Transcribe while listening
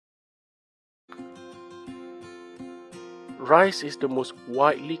Rice is the most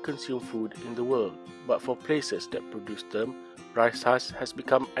widely consumed food in the world, but for places that produce them, rice husk has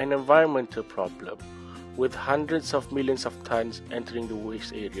become an environmental problem, with hundreds of millions of tons entering the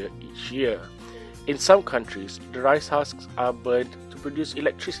waste area each year. In some countries, the rice husks are burned to produce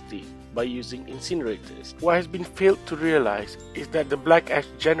electricity by using incinerators. What has been failed to realize is that the black ash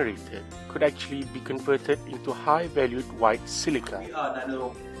generated could actually be converted into high-valued white silica. We are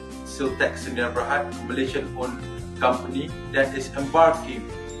NanoSiltech Sdn Bhd, a Malaysian-owned company that is embarking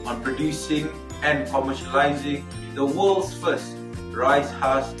on producing and commercializing the world's first rice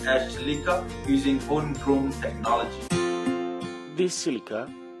husk ash silica using homegrown technology. These silica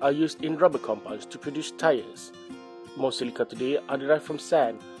are used in rubber compounds to produce tires. Most silica today are derived from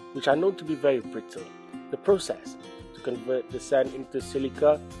sand, which are known to be very brittle. The process to convert the sand into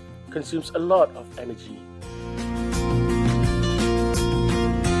silica consumes a lot of energy.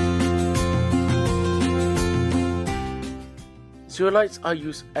 Zeolites are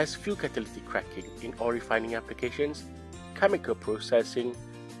used as fuel catalytic cracking in oil refining applications, chemical processing,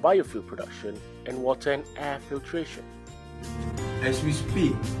 biofuel production, and water and air filtration. As we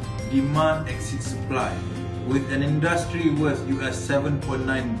speak, demand exceeds supply. With an industry worth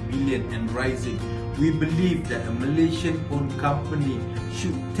 $7.9 billion and rising, we believe that a Malaysian-owned company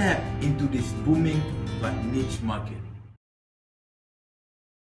should tap into this booming but niche market.